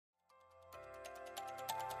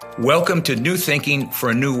Welcome to New Thinking for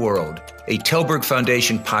a New World, a Telberg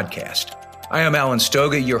Foundation podcast. I am Alan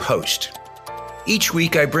Stoga, your host. Each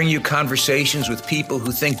week, I bring you conversations with people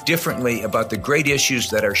who think differently about the great issues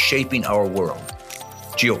that are shaping our world.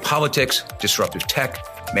 Geopolitics, disruptive tech,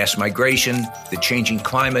 mass migration, the changing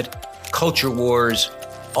climate, culture wars,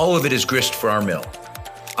 all of it is grist for our mill.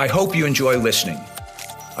 I hope you enjoy listening.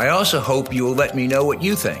 I also hope you will let me know what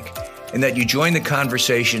you think and that you join the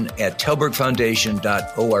conversation at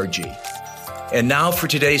telbergfoundation.org. And now for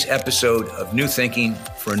today's episode of New Thinking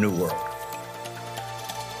for a New World.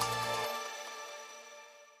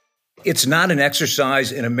 It's not an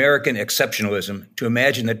exercise in American exceptionalism to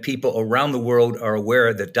imagine that people around the world are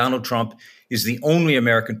aware that Donald Trump is the only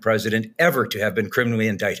American president ever to have been criminally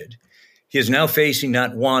indicted. He is now facing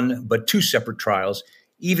not one, but two separate trials,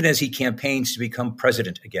 even as he campaigns to become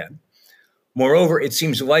president again. Moreover, it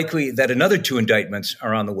seems likely that another two indictments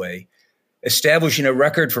are on the way, establishing a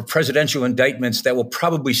record for presidential indictments that will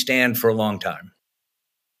probably stand for a long time.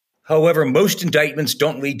 However, most indictments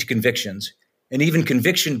don't lead to convictions, and even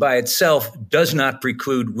conviction by itself does not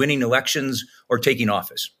preclude winning elections or taking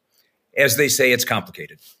office. As they say, it's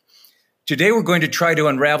complicated. Today, we're going to try to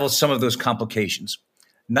unravel some of those complications,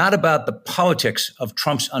 not about the politics of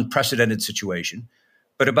Trump's unprecedented situation,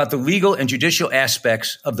 but about the legal and judicial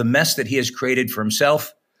aspects of the mess that he has created for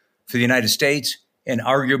himself, for the United States, and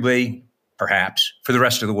arguably, perhaps, for the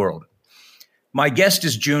rest of the world. My guest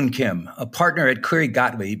is Joon Kim, a partner at Cleary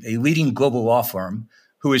Gottlieb, a leading global law firm,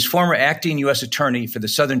 who is former acting U.S. attorney for the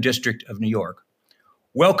Southern District of New York.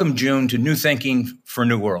 Welcome, Joon, to New Thinking for a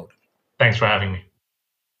New World. Thanks for having me.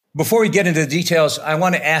 Before we get into the details, I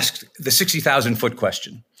want to ask the 60,000-foot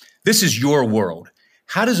question. This is your world.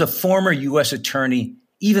 How does a former U.S. attorney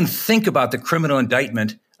even think about the criminal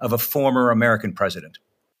indictment of a former American president?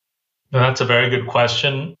 Now, that's a very good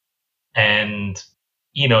question. And,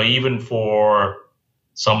 even for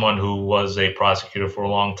someone who was a prosecutor for a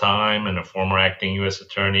long time and a former acting U.S.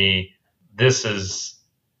 attorney, this is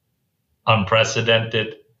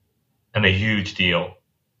unprecedented and a huge deal.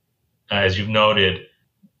 As you've noted,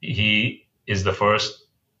 he is the first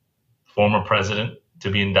former president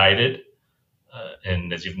to be indicted.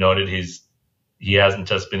 And as you've noted, he hasn't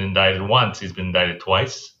just been indicted once, he's been indicted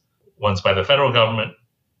twice, once by the federal government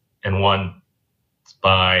and once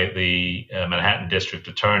by the Manhattan District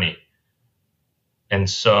Attorney. And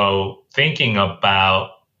so thinking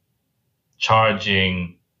about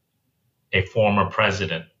charging a former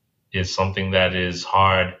president is something that is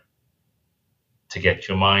hard to get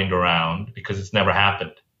your mind around because it's never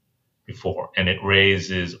happened before. And it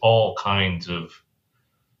raises all kinds of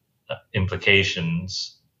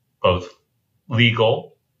implications, both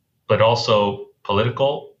legal, but also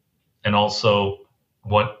political, and also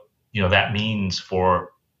what that means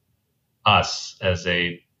for us as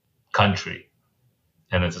a country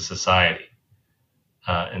and as a society.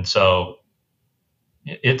 And so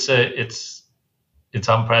it's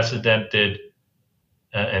unprecedented,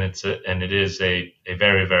 and it is a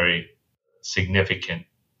very, very significant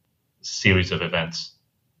series of events.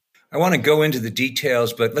 I want to go into the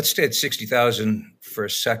details, but let's stay at 60,000 for a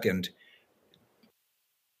second.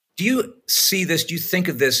 Do you see this? Do you think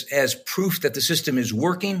of this as proof that the system is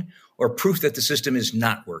working or proof that the system is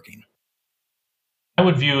not working? I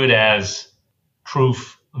would view it as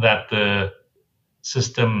proof that the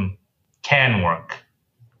system can work.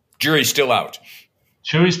 Jury's still out.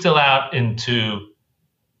 Jury's still out into...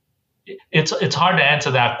 It's hard to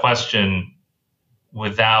answer that question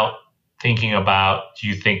without thinking about, do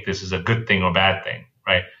you think this is a good thing or bad thing,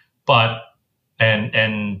 right? But,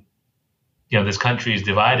 and this country is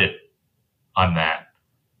divided on that.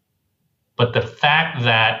 But the fact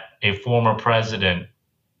that a former president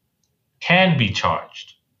can be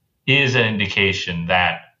charged is an indication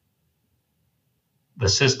that the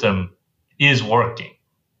system is working,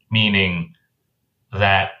 meaning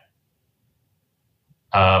that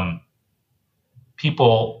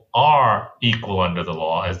people are equal under the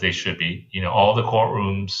law, as they should be. All the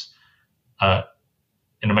courtrooms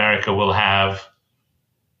in America will have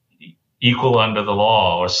equal under the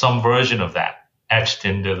law or some version of that etched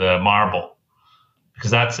into the marble,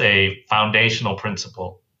 because that's a foundational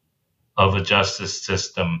principle of a justice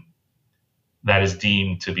system that is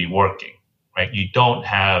deemed to be working, right? You don't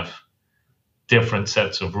have different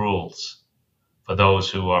sets of rules for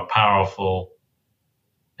those who are powerful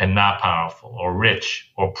and not powerful, or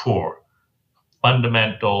rich or poor.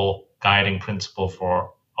 Fundamental guiding principle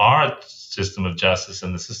for our system of justice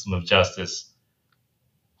and the system of justice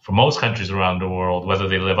for most countries around the world, whether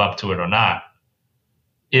they live up to it or not,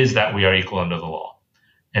 is that we are equal under the law.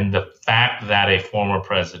 And the fact that a former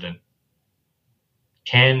president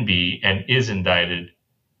can be and is indicted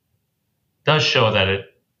does show that it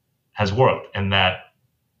has worked, and that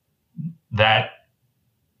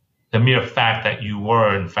the mere fact that you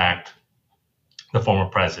were, in fact, the former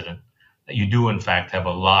president, that you do, in fact, have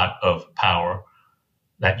a lot of power,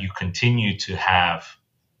 that you continue to have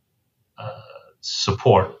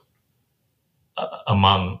support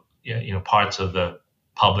among parts of the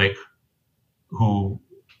public who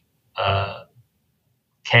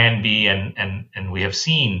can be and we have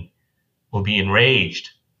seen will be enraged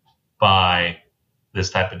by this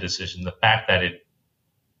type of decision. The fact that it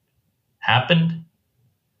happened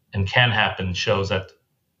and can happen shows that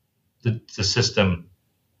the system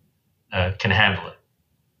can handle it.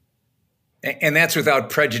 And that's without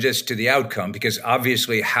prejudice to the outcome, because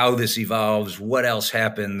obviously how this evolves, what else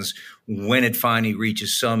happens when it finally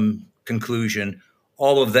reaches some conclusion,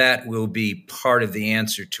 all of that will be part of the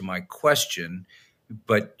answer to my question.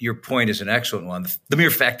 But your point is an excellent one. The mere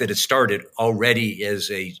fact that it started already is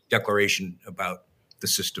a declaration about the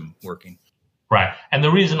system working. Right. And the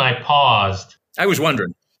reason I paused, I was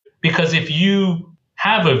wondering, because if you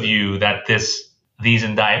have a view that these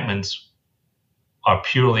indictments are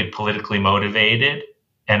purely politically motivated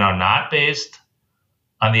and are not based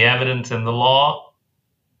on the evidence and the law,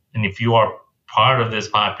 and if you are part of this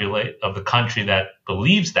of the country that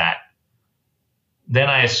believes that, then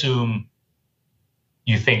I assume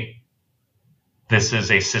you think this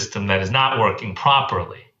is a system that is not working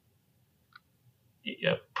properly.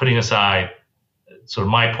 Putting aside, sort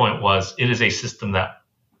of my point was, it is a system that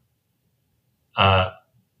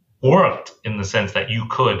worked in the sense that you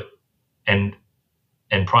could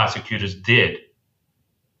and prosecutors did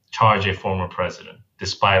charge a former president,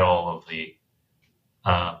 despite all of the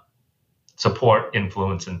support,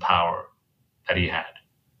 influence, and power that he had.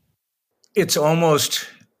 It's almost,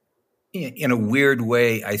 in a weird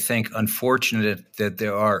way, I think, unfortunate that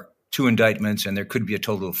there are 2 indictments and there could be a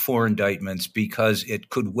total of 4 indictments, because it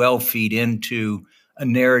could well feed into a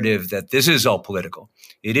narrative that this is all political.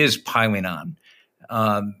 It is piling on.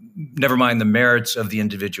 Never mind the merits of the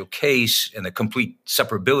individual case and the complete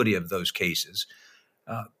separability of those cases.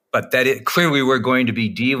 But that clearly we're going to be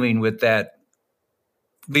dealing with that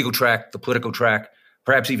legal track, the political track,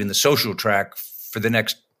 perhaps even the social track for the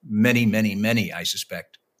next many, many, many, I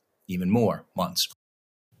suspect, even more months.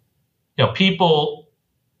 People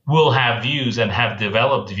will have views and have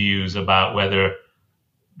developed views about whether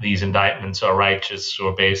these indictments are righteous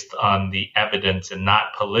or based on the evidence and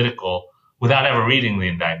not political without ever reading the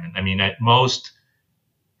indictment. I mean, most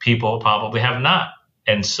people probably have not.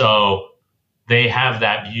 And so they have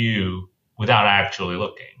that view without actually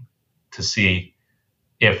looking to see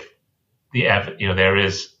if there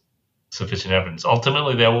is sufficient evidence.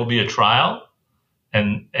 Ultimately, there will be a trial,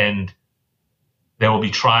 and there will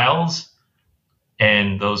be trials,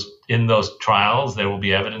 and in those trials there will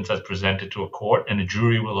be evidence that's presented to a court, and a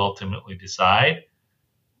jury will ultimately decide.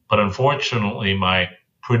 But unfortunately, my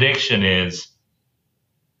prediction is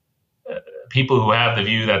people who have the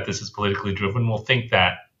view that this is politically driven will think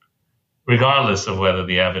that, regardless of whether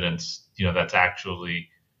the evidence that's actually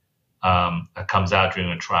that comes out during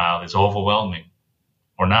a trial is overwhelming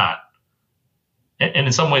or not. And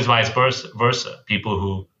in some ways, vice versa. People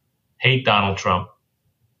who hate Donald Trump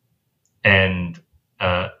and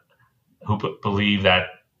who believe that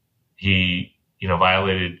he,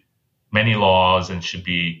 violated many laws and should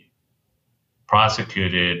be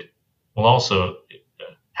prosecuted will also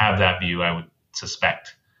have that view, I would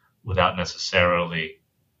suspect, without necessarily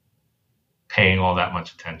paying all that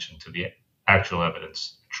much attention to the actual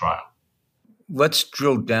evidence trial. Let's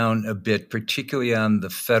drill down a bit, particularly on the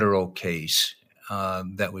federal case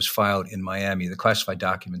that was filed in Miami, the classified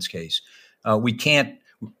documents case. We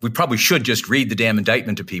probably should just read the damn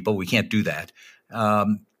indictment to people. We can't do that.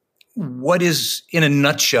 What is, in a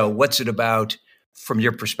nutshell, what's it about from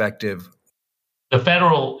your perspective? The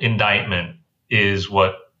federal indictment is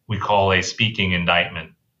what we call a speaking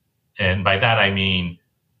indictment. And by that, I mean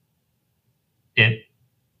it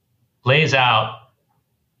lays out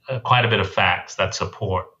quite a bit of facts that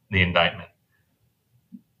support the indictment.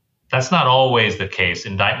 That's not always the case.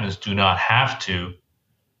 Indictments do not have to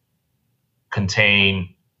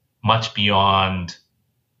contain much beyond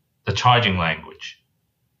the charging language,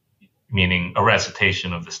 meaning a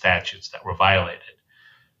recitation of the statutes that were violated.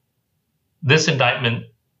 This indictment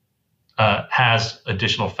has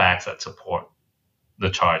additional facts that support the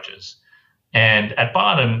charges. And at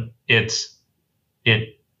bottom, it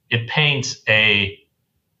paints a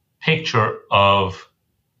picture of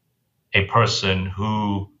a person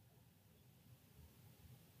who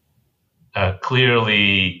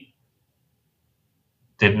clearly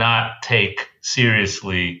did not take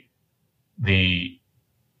seriously the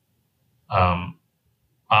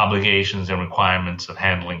obligations and requirements of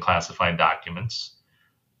handling classified documents,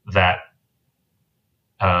 that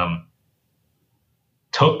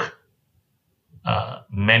took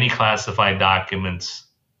many classified documents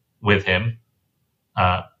with him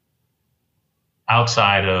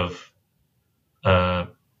outside of the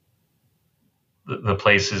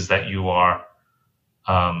places that you are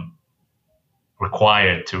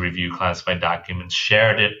required to review classified documents,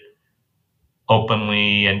 shared it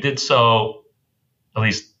openly, and did so, at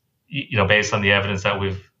least based on the evidence that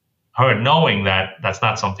we've heard, knowing that that's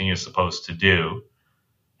not something you're supposed to do,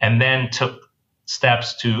 and then took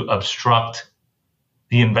steps to obstruct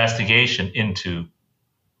the investigation into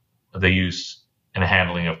the use and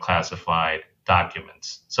handling of classified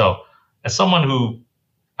documents. So, as someone who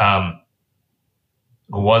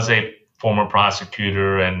was a former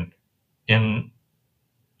prosecutor and in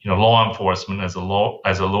law enforcement as a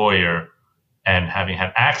lawyer, and having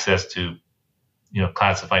had access to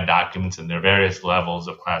classified documents and their various levels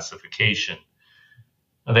of classification,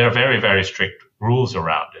 there are very, very strict rules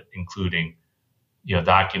around it, including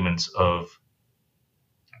documents of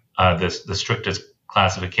the strictest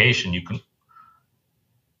classification. You can,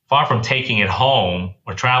 far from taking it home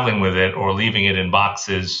or traveling with it or leaving it in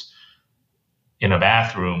boxes in a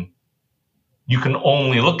bathroom, you can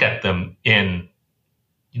only look at them in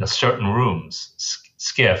certain rooms,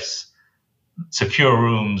 skiffs, secure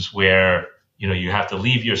rooms where you have to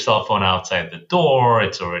leave your cell phone outside the door.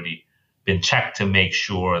 It's already been checked to make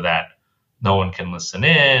sure that no one can listen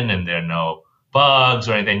in and there are no bugs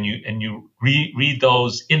or anything. And you read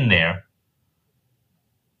those in there,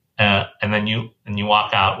 and then you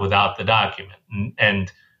walk out without the document.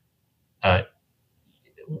 And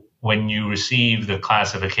when you receive the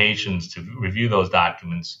classifications to review those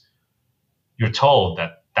documents, you're told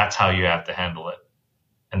that that's how you have to handle it,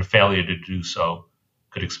 and failure to do so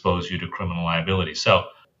could expose you to criminal liability. So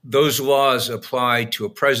those laws apply to a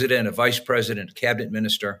president, a vice president, a cabinet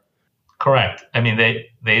minister. Correct. I mean,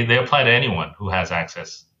 they apply to anyone who has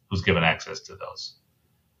access, who's given access to those.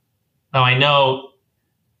 Now, I know,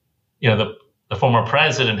 the former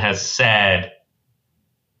president has said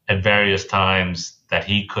at various times that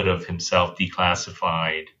he could have himself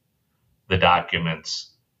declassified the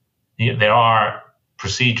documents. There are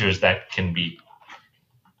procedures that can be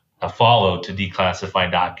followed to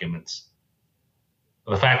declassify documents.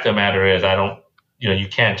 The fact of the matter is, you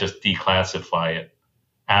can't just declassify it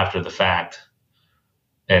after the fact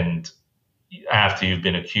and after you've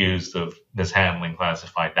been accused of mishandling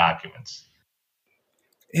classified documents.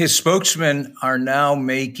 His spokesmen are now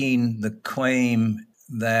making the claim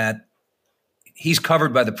that he's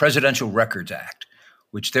covered by the Presidential Records Act,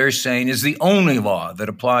 which they're saying is the only law that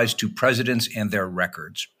applies to presidents and their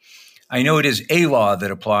records. I know it is a law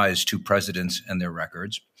that applies to presidents and their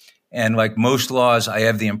records. And like most laws, I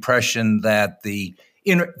have the impression that the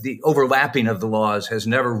overlapping of the laws has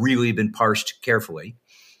never really been parsed carefully.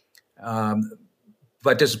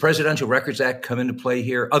 But does the Presidential Records Act come into play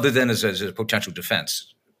here, other than as a potential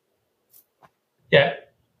defense? Yeah,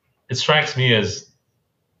 it strikes me as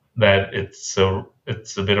that it's a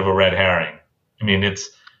bit of a red herring. I mean,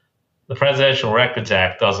 the Presidential Records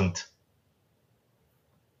Act doesn't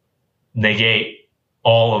negate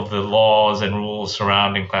all of the laws and rules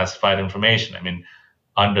surrounding classified information. I mean,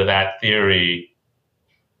 under that theory,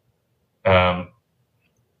 all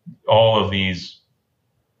of these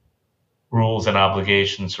rules and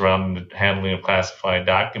obligations surrounding the handling of classified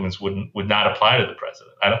documents would not apply to the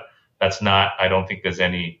president. I don't think there's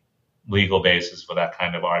any legal basis for that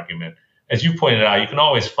kind of argument. As you pointed out, you can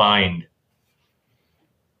always find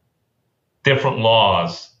different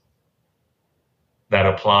laws that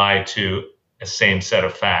apply to a same set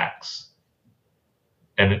of facts.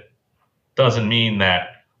 And it doesn't mean that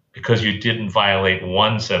because you didn't violate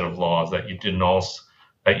one set of laws that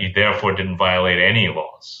you therefore didn't violate any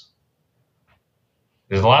laws.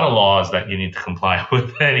 There's a lot of laws that you need to comply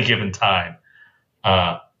with at any given time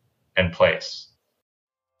and place.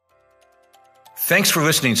 Thanks for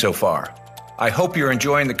listening so far. I hope you're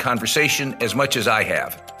enjoying the conversation as much as I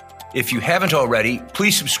have. If you haven't already,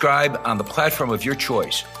 please subscribe on the platform of your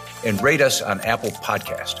choice and rate us on Apple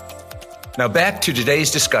Podcast. Now back to today's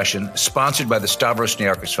discussion, sponsored by the Stavros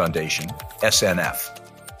Niarchos Foundation, SNF.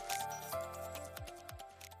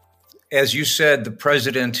 As you said, the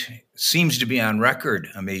president seems to be on record,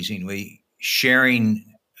 amazingly, sharing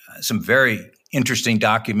some very interesting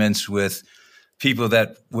documents with people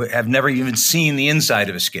that have never even seen the inside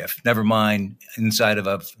of a skiff, never mind inside of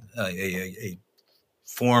a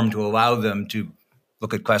form to allow them to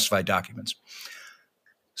look at classified documents.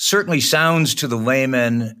 certainly sounds to the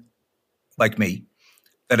layman like me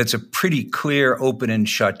that it's a pretty clear, open and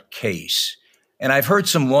shut case. And I've heard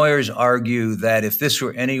some lawyers argue that if this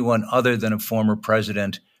were anyone other than a former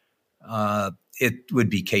president, it would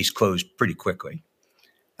be case closed pretty quickly.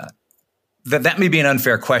 That may be an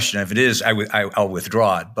unfair question. If it is, I'll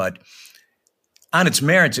withdraw it. But on its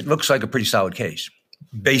merits, it looks like a pretty solid case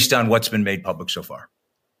based on what's been made public so far.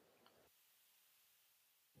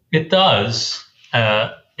 It does.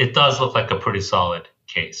 It does look like a pretty solid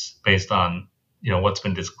case based on what's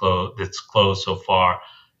been disclosed so far.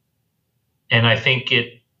 And I think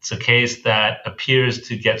it's a case that appears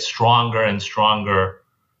to get stronger and stronger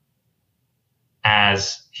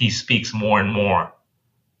as he speaks more and more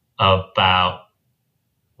about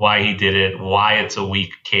why he did it, why it's a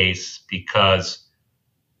weak case, because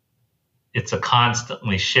it's a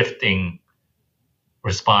constantly shifting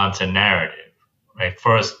response and narrative, right?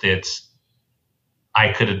 First, it's,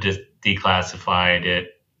 I could have declassified it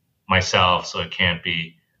myself, so it can't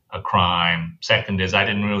be a crime. Second is, I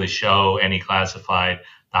didn't really show any classified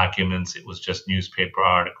documents. It was just newspaper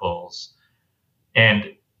articles. And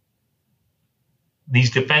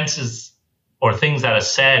these defenses or things that are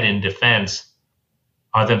said in defense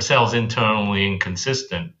are themselves internally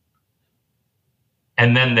inconsistent.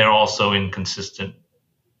 And then they're also inconsistent.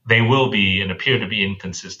 They will be and appear to be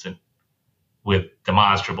inconsistent with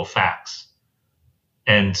demonstrable facts.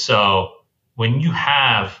 And so when you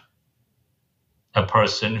have a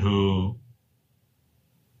person who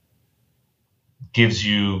gives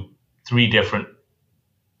you three different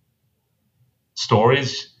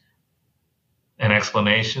stories and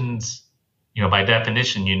explanations, by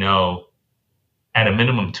definition, at a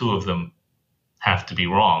minimum, two of them have to be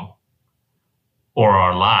wrong or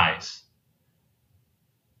are lies.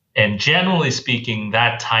 And generally speaking,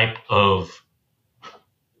 that type of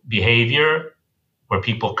behavior where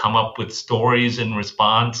people come up with stories in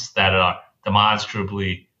response that are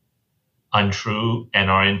demonstrably untrue and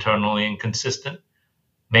are internally inconsistent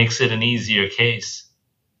makes it an easier case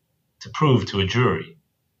to prove to a jury.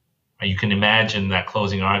 You can imagine that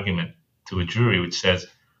closing argument to a jury which says,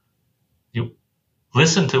 you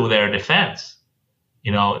listen to their defense.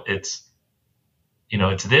 It's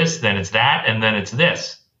this, then it's that, and then it's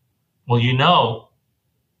this. Well,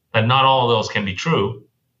 that not all of those can be true.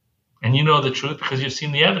 And you know the truth because you've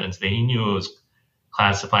seen the evidence that he knew it was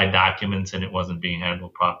classified documents and it wasn't being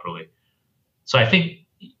handled properly. So I think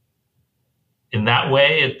in that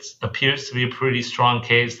way, it appears to be a pretty strong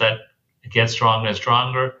case that it gets stronger and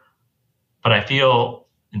stronger. But I feel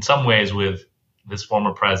in some ways with this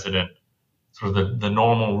former president, sort of the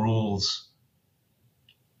normal rules,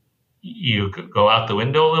 you go out the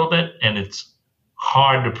window a little bit, and it's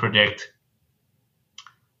hard to predict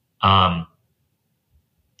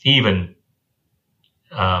even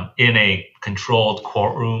in a controlled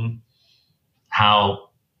courtroom how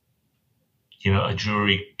a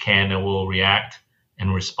jury can and will react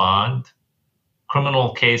and respond.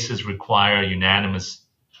 Criminal cases require unanimous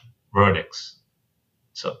verdicts.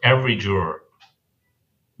 So every juror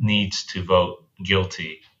needs to vote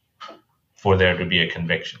guilty for there to be a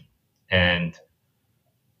conviction. And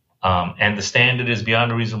the standard is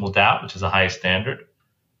beyond a reasonable doubt, which is a high standard.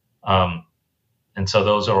 And so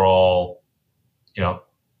those are all,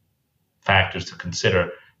 factors to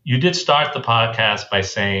consider. You did start the podcast by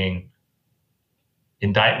saying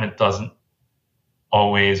indictment doesn't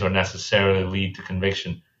always or necessarily lead to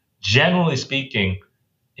conviction. Generally speaking,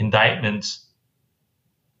 indictments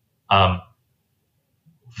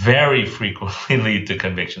very frequently lead to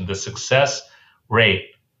conviction. The success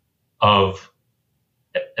rate of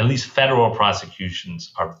at least federal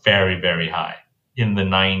prosecutions are very, very high, in the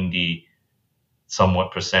 90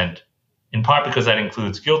 somewhat percent, in part because that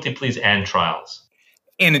includes guilty pleas and trials.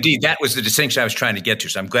 And indeed, that was the distinction I was trying to get to.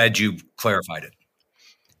 So I'm glad you clarified it.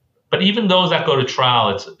 But even those that go to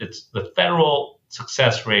trial, it's the federal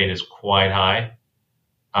success rate is quite high.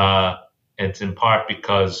 It's in part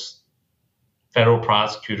because federal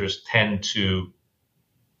prosecutors tend to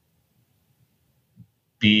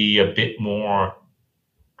be a bit more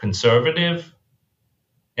conservative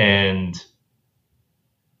and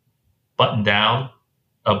buttoned down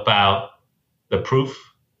about the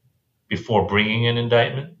proof before bringing an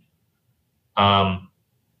indictment. And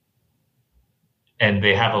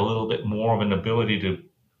they have a little bit more of an ability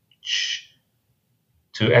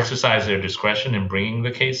to exercise their discretion in bringing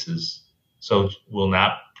the cases. So will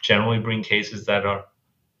not generally bring cases that are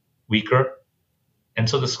weaker. And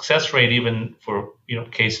so the success rate, even for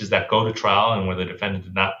cases that go to trial and where the defendant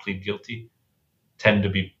did not plead guilty, tend to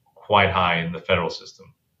be quite high in the federal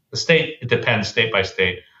system. The state, it depends state by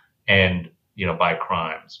state, and by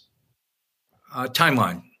crimes.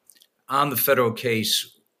 Timeline on the federal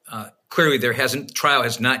case. Clearly, trial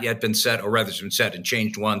has not yet been set, or rather, it's been set and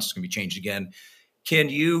changed once. It's going to be changed again. Can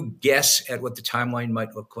you guess at what the timeline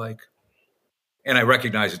might look like? And I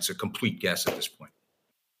recognize it's a complete guess at this point.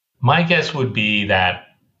 My guess would be that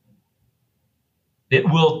it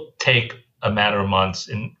will take a matter of months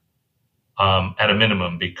at a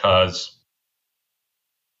minimum, because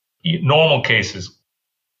normal cases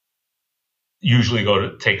usually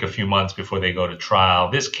take a few months before they go to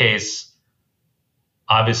trial. This case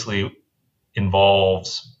obviously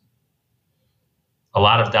involves a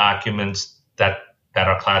lot of documents that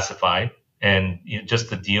are classified, and just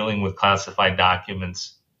the dealing with classified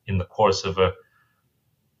documents in the course of a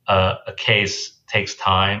case takes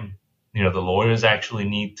time. The lawyers actually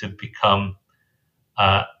need to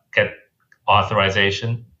get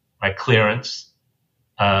authorization, right, clearance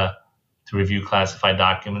to review classified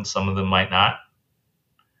documents. Some of them might not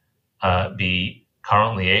be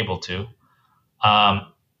currently able to.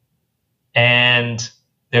 And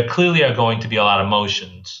there clearly are going to be a lot of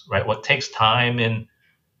motions, right? What takes time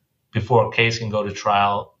before a case can go to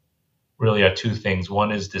trial really are two things.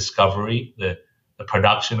 One is discovery, the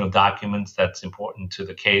production of documents that's important to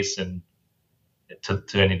the case and to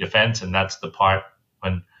any defense. And that's the part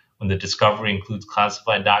when the discovery includes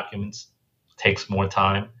classified documents, it takes more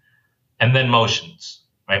time. And then motions,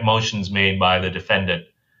 right? Motions made by the defendant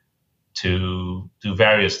to do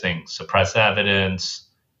various things: suppress evidence,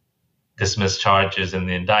 dismiss charges in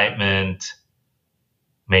the indictment,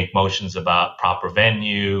 make motions about proper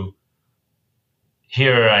venue.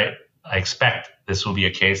 Here, I expect this will be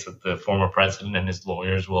a case that the former president and his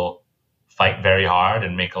lawyers will fight very hard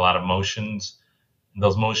and make a lot of motions. And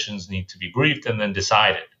those motions need to be briefed and then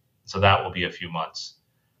decided. So that will be a few months.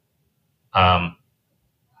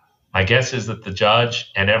 My guess is that the judge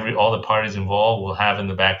and all the parties involved will have in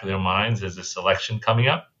the back of their minds there's this election coming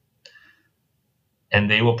up. And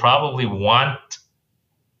they will probably want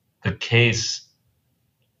the case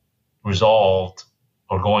resolved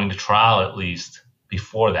or going to trial at least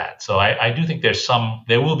before that. So I do think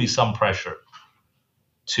there will be some pressure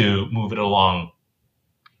to move it along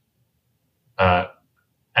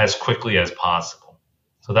as quickly as possible.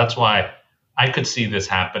 So that's why I could see this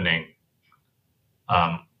happening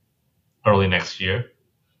early next year,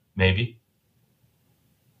 maybe,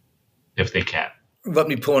 if they can. Let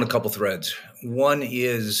me pull in a couple threads. One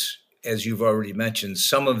is, as you've already mentioned,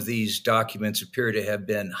 some of these documents appear to have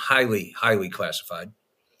been highly, highly classified,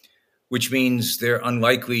 which means they're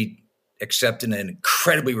unlikely, except in an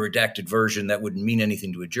incredibly redacted version that wouldn't mean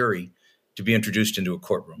anything to a jury, to be introduced into a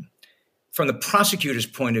courtroom. From the prosecutor's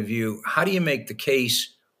point of view, how do you make the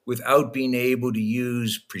case without being able to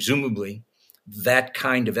use, presumably, that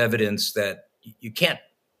kind of evidence that you can't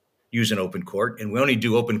use in open court, and we only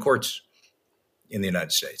do open courts in the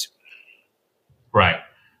United States? Right.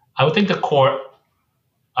 I would think the court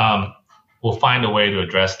will find a way to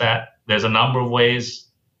address that. There's a number of ways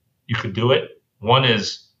you could do it. One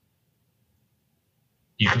is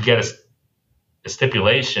you could get a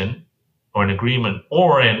stipulation or an agreement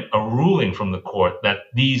or a ruling from the court that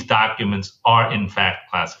these documents are in fact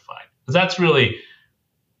classified. Because that's really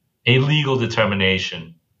a legal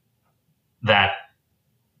determination that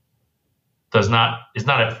is not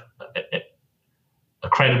a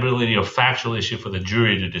credibility or factual issue for the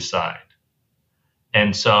jury to decide.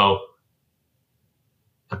 And so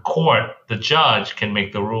the judge can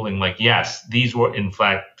make the ruling like, yes, these were in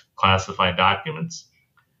fact classified documents.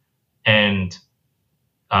 And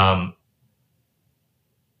the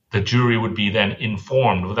jury would be then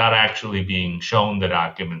informed without actually being shown the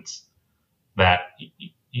documents that,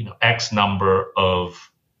 X number of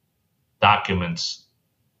documents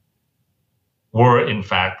were in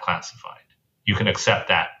fact classified. You can accept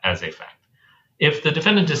that as a fact. If the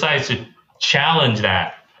defendant decides to challenge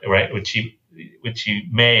that, right, which he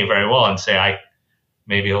may very well, and say,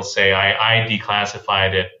 maybe he'll say, I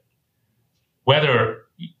declassified it. Whether,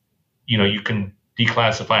 you can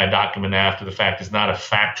declassify a document after the fact is not a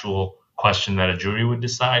factual question that a jury would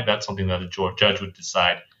decide. That's something that a judge would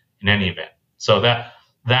decide in any event. So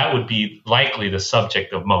that would be likely the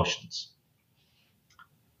subject of motions.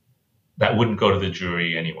 That wouldn't go to the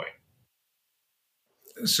jury anyway.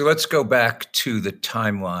 So let's go back to the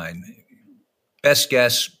timeline. Best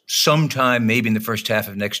guess, sometime maybe in the first half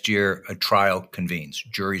of next year, a trial convenes.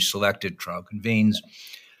 Jury selected, trial convenes.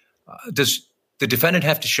 Does the defendant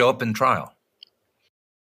have to show up in trial?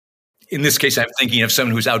 In this case, I'm thinking of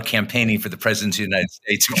someone who's out campaigning for the presidency of the United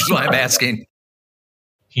States, which is why I'm asking.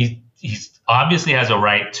 He obviously has a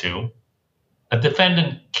right to. A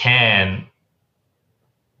defendant can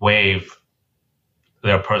waive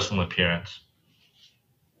their personal appearance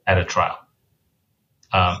at a trial.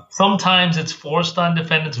 Sometimes it's forced on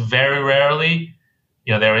defendants. Very rarely,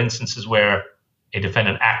 there are instances where a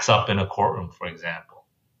defendant acts up in a courtroom, for example,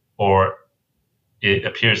 or it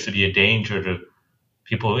appears to be a danger to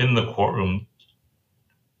people in the courtroom.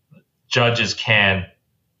 Judges can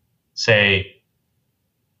say,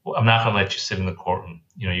 well, I'm not going to let you sit in the courtroom.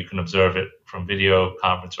 You can observe it from video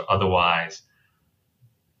conference or otherwise.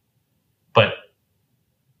 But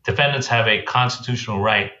defendants have a constitutional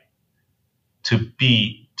right to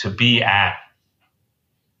be at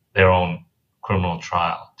their own criminal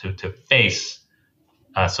trial, to face,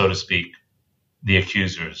 so to speak, the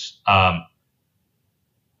accusers. And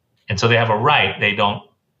so they have a right. They don't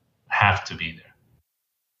have to be there.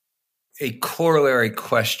 A corollary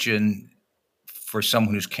question for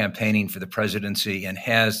someone who's campaigning for the presidency and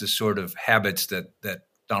has the sort of habits that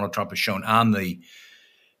Donald Trump has shown on the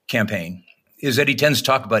campaign is that he tends to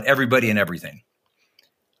talk about everybody and everything.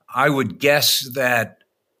 I would guess that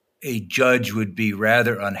a judge would be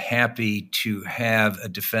rather unhappy to have a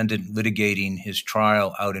defendant litigating his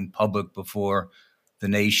trial out in public before the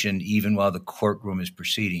nation, even while the courtroom is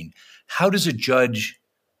proceeding. How does a judge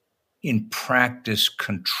in practice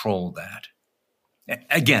control that?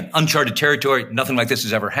 Again, uncharted territory, nothing like this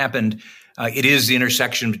has ever happened. It is the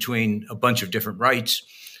intersection between a bunch of different rights,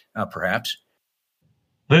 perhaps.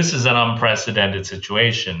 This is an unprecedented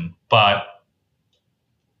situation, but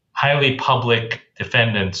highly public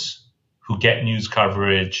defendants who get news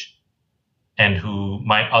coverage and who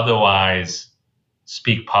might otherwise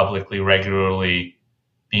speak publicly regularly,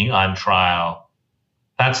 being on trial,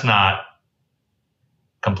 that's not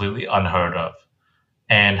completely unheard of.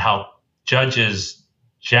 And how judges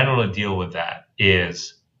generally deal with that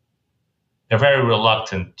is they're very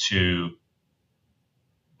reluctant to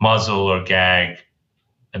muzzle or gag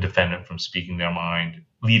a defendant from speaking their mind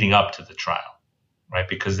leading up to the trial, right?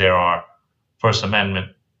 Because there are First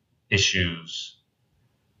Amendment issues.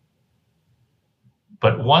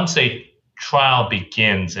 But once a trial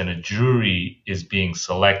begins and a jury is being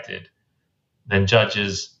selected, then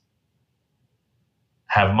judges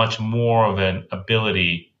have much more of an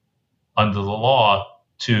ability under the law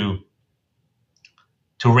to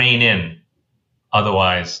rein in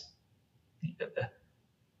otherwise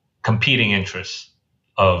competing interests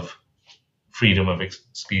of freedom of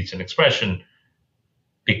speech and expression,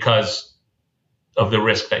 because of the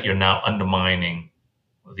risk that you're now undermining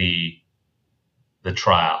the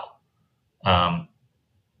trial.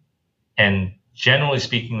 And generally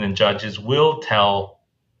speaking, then judges will tell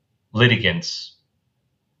litigants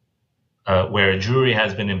where a jury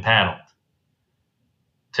has been impaneled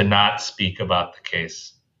to not speak about the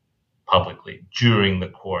case publicly during the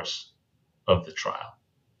course of the trial.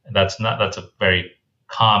 And that's a very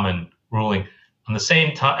common ruling. At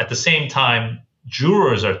the same time,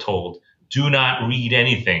 jurors are told, do not read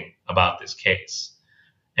anything about this case.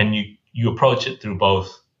 And you approach it through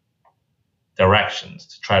both directions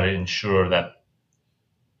to try to ensure that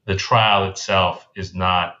the trial itself is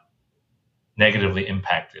not negatively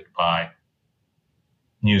impacted by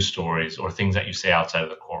news stories or things that you say outside of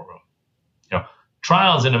the courtroom.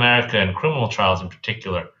 Trials in America, and criminal trials in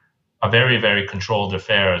particular, are very, very controlled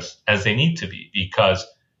affairs, as they need to be, because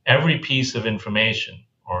every piece of information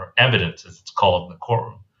or evidence, as it's called in the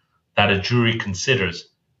courtroom, that a jury considers,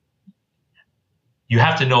 you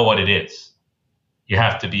have to know what it is. You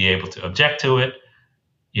have to be able to object to it.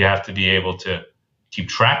 You have to be able to keep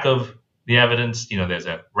track of the evidence. There's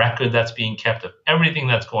a record that's being kept of everything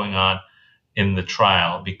that's going on in the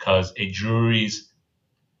trial, because a jury's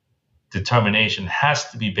determination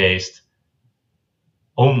has to be based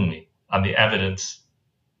only on the evidence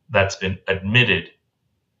that's been admitted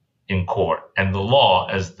in court and the law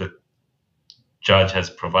as the judge has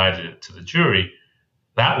provided it to the jury.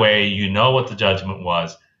 That way, what the judgment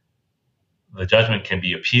was. The judgment can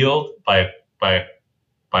be appealed by a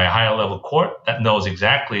higher level court that knows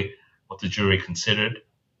exactly what the jury considered,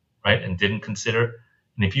 right, and didn't consider.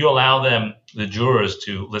 And if you allow the jurors,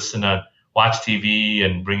 to listen to watch TV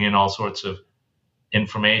and bring in all sorts of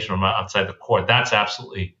information from outside the court, that's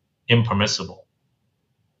absolutely impermissible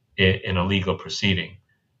in a legal proceeding.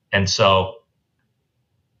 And so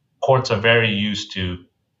courts are very used to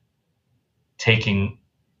taking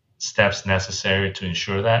steps necessary to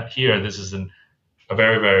ensure that. Here, this is a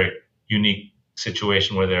very, very unique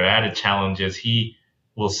situation where there are added challenges. He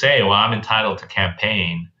will say, well, I'm entitled to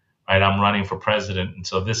campaign, right? I'm running for president, and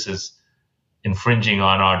so this is infringing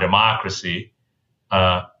on our democracy.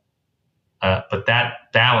 But that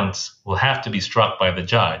balance will have to be struck by the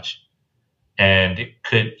judge. And it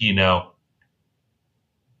could,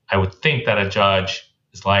 I would think that a judge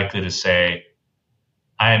is likely to say,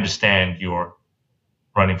 I understand you're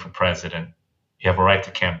running for president. You have a right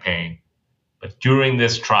to campaign. But during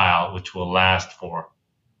this trial, which will last for,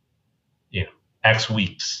 X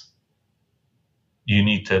weeks, you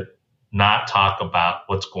need to not talk about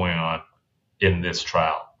what's going on in this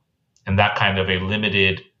trial. And that kind of a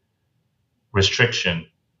limited restriction,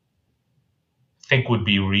 I think, would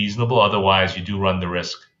be reasonable. Otherwise, you do run the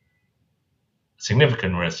risk,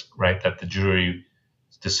 significant risk, right, that the jury's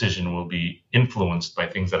decision will be influenced by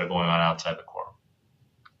things that are going on outside the courtroom.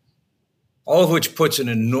 All of which puts an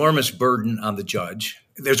enormous burden on the judge.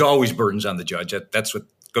 There's always burdens on the judge. That's what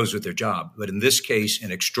goes with their job. But in this case, an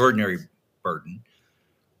extraordinary burden.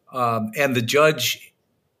 And the judge,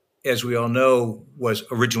 as we all know, was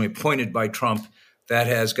originally appointed by Trump. That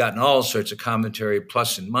has gotten all sorts of commentary,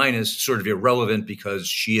 plus and minus, sort of irrelevant because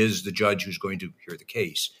she is the judge who's going to hear the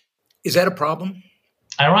case. Is that a problem?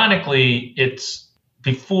 Ironically, it's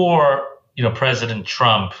before, President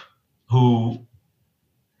Trump, who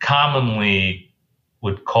commonly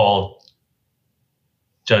would call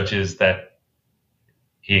judges that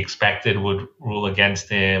he expected would rule against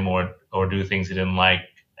him or do things he didn't like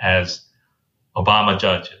as Obama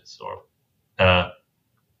judges,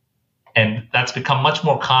 and that's become much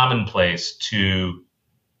more commonplace to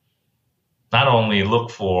not only look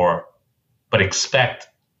for but expect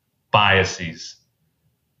biases,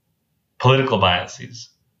 political biases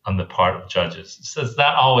on the part of judges.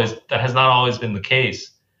 That has not always been the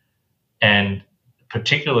case, and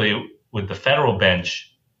particularly with the federal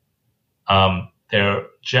bench, there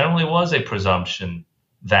generally was a presumption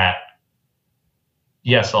that,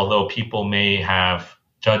 yes, although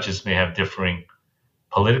judges may have differing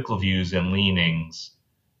political views and leanings,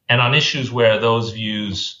 and on issues where those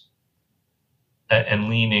views and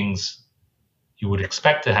leanings you would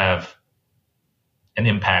expect to have an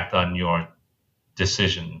impact on your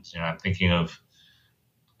decisions. I'm thinking of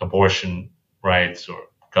abortion rights or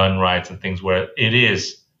gun rights and things where it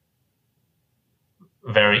is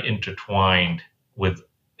very intertwined with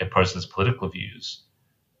a person's political views.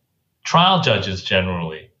 Trial judges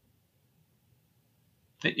generally,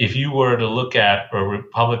 if you were to look at a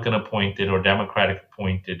Republican appointed or Democratic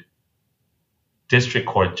appointed district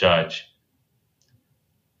court judge,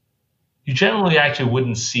 you generally actually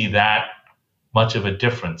wouldn't see that much of a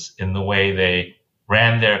difference in the way they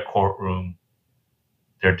ran their courtroom,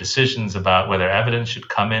 their decisions about whether evidence should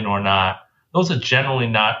come in or not. Those are generally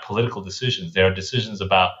not political decisions. They are decisions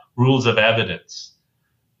about rules of evidence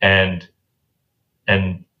and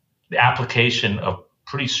the application of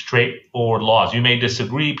pretty straightforward laws. You may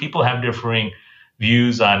disagree. People have differing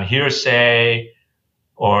views on hearsay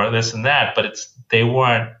or this and that, but they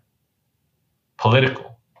weren't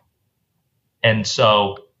political. And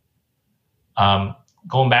so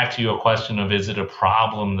going back to your question of, is it a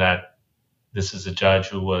problem that this is a judge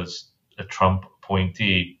who was a Trump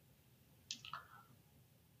appointee?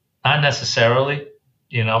 Not necessarily.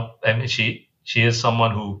 I mean, she is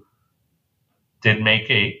someone who did make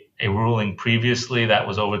a ruling previously that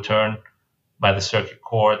was overturned by the circuit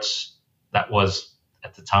courts that was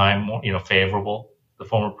at the time more, favorable to the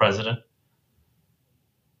former president.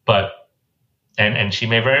 But and she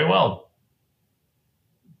may very well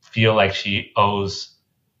feel like she owes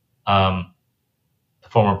the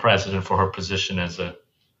former president for her position as a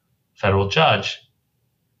federal judge,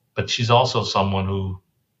 but she's also someone who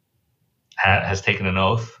has taken an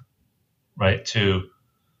oath, right, to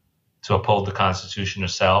uphold the Constitution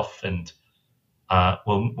herself, and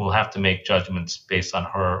will have to make judgments based on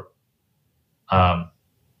her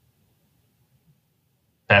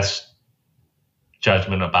best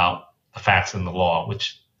judgment about the facts in the law,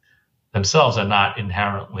 which themselves are not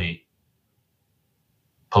inherently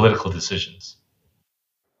political decisions.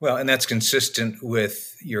 Well, and that's consistent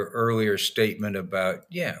with your earlier statement about,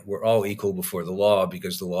 we're all equal before the law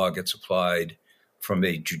because the law gets applied from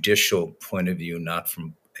a judicial point of view, not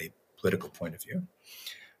from a political point of view.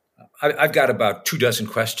 I've got about 24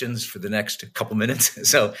 questions for the next couple minutes.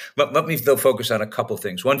 So let me, though, focus on a couple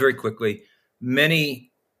things. One, very quickly,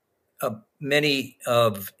 many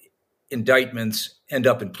of indictments end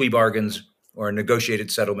up in plea bargains or a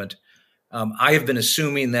negotiated settlement. I have been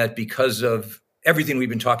assuming that because of everything we've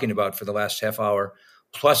been talking about for the last half hour,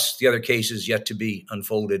 plus the other cases yet to be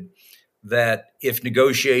unfolded, that if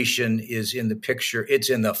negotiation is in the picture, it's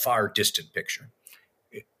in the far distant picture.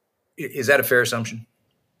 Is that a fair assumption?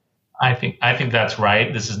 I think that's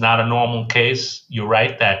right. This is not a normal case. You're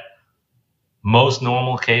right that most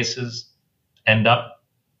normal cases end up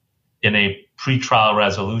in a pretrial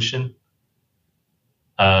resolution.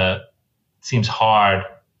 It seems hard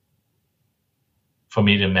for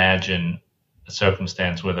me to imagine a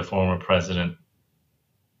circumstance where the former president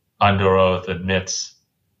under oath admits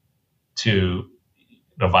to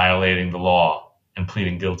violating the law and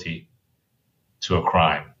pleading guilty to a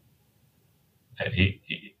crime. And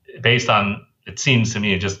he, based on, it seems to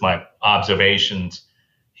me, just my observations,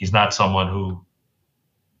 he's not someone who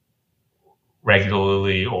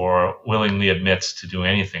regularly or willingly admits to do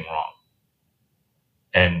anything wrong.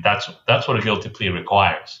 And that's what a guilty plea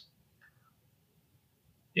requires.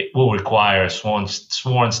 It will require a sworn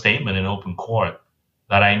statement in open court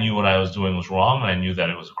that I knew what I was doing was wrong and I knew that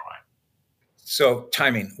it was a crime. So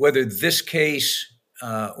timing, whether this case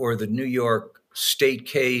or the New York State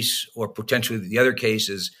case or potentially the other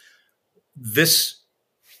cases, this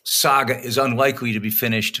saga is unlikely to be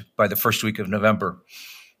finished by the first week of November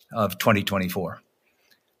of 2024.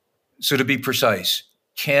 So to be precise,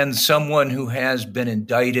 can someone who has been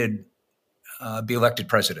indicted be elected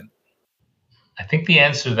president? I think the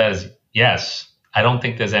answer to that is yes. I don't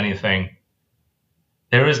think there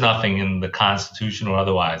is nothing in the Constitution or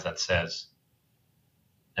otherwise that says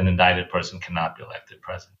an indicted person cannot be elected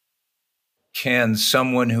president. Can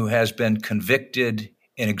someone who has been convicted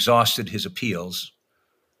and exhausted his appeals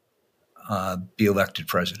be elected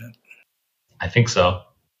president? I think so.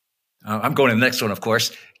 I'm going to the next one, of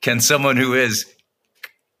course. Can someone who is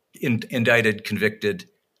indicted, convicted,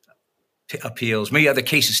 appeals, maybe the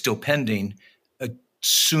case is still pending,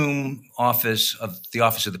 assume the office of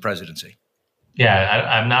the presidency? Yeah,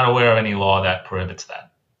 I'm not aware of any law that prohibits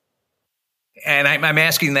that. And I'm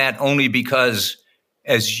asking that only because,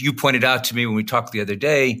 as you pointed out to me when we talked the other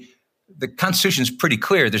day, the Constitution is pretty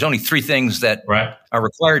clear. There's only three things that are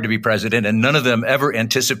required to be president, and none of them ever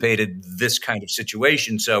anticipated this kind of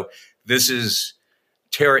situation. So this is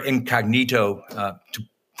terra incognito, to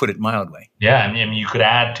put it mildly. Yeah, I mean, you could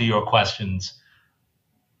add to your questions,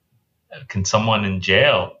 can someone in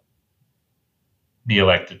jail be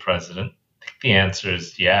elected president? I think the answer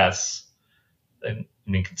is yes. I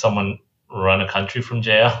mean, can someone run a country from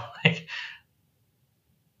jail?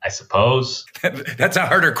 I suppose. That's a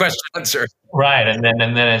harder question to answer. Right. And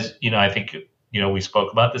then as I think, we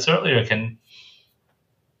spoke about this earlier,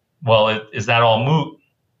 is that all moot?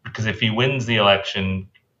 Because if he wins the election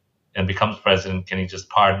and becomes president, can he just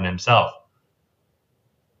pardon himself?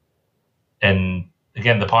 And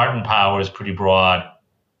again, the pardon power is pretty broad.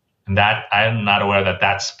 And that I'm not aware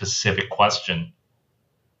that specific question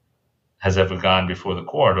has ever gone before the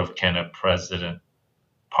court of can a president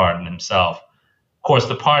pardon himself? Of course,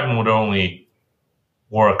 the pardon would only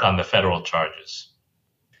work on the federal charges.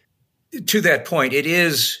 To that point, it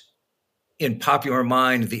is, in popular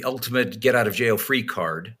mind, the ultimate get-out-of-jail-free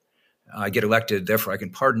card. I get elected, therefore I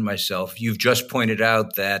can pardon myself. You've just pointed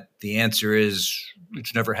out that the answer is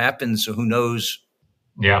it's never happened, so who knows?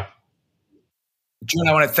 Yeah. Joon,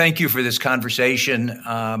 I want to thank you for this conversation.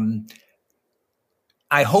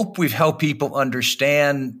 I hope we've helped people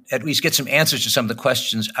understand, at least get some answers to some of the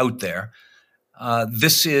questions out there.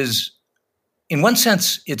 This is, in one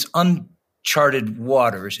sense, it's uncharted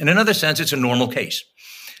waters. In another sense, it's a normal case.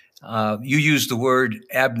 You used the word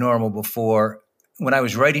abnormal before. When I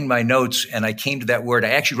was writing my notes and I came to that word, I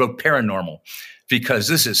actually wrote paranormal because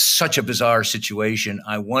this is such a bizarre situation.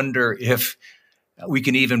 I wonder if we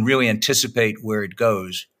can even really anticipate where it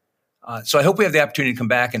goes. So I hope we have the opportunity to come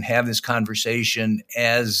back and have this conversation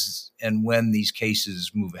as and when these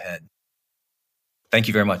cases move ahead. Thank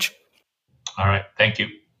you very much. All right. Thank you.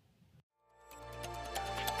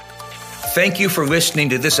 Thank you for listening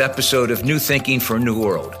to this episode of New Thinking for a New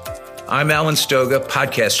World. I'm Alan Stoga,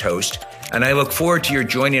 podcast host, and I look forward to your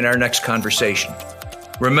joining our next conversation.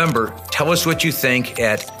 Remember, tell us what you think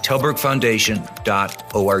at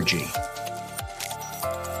telbergfoundation.org.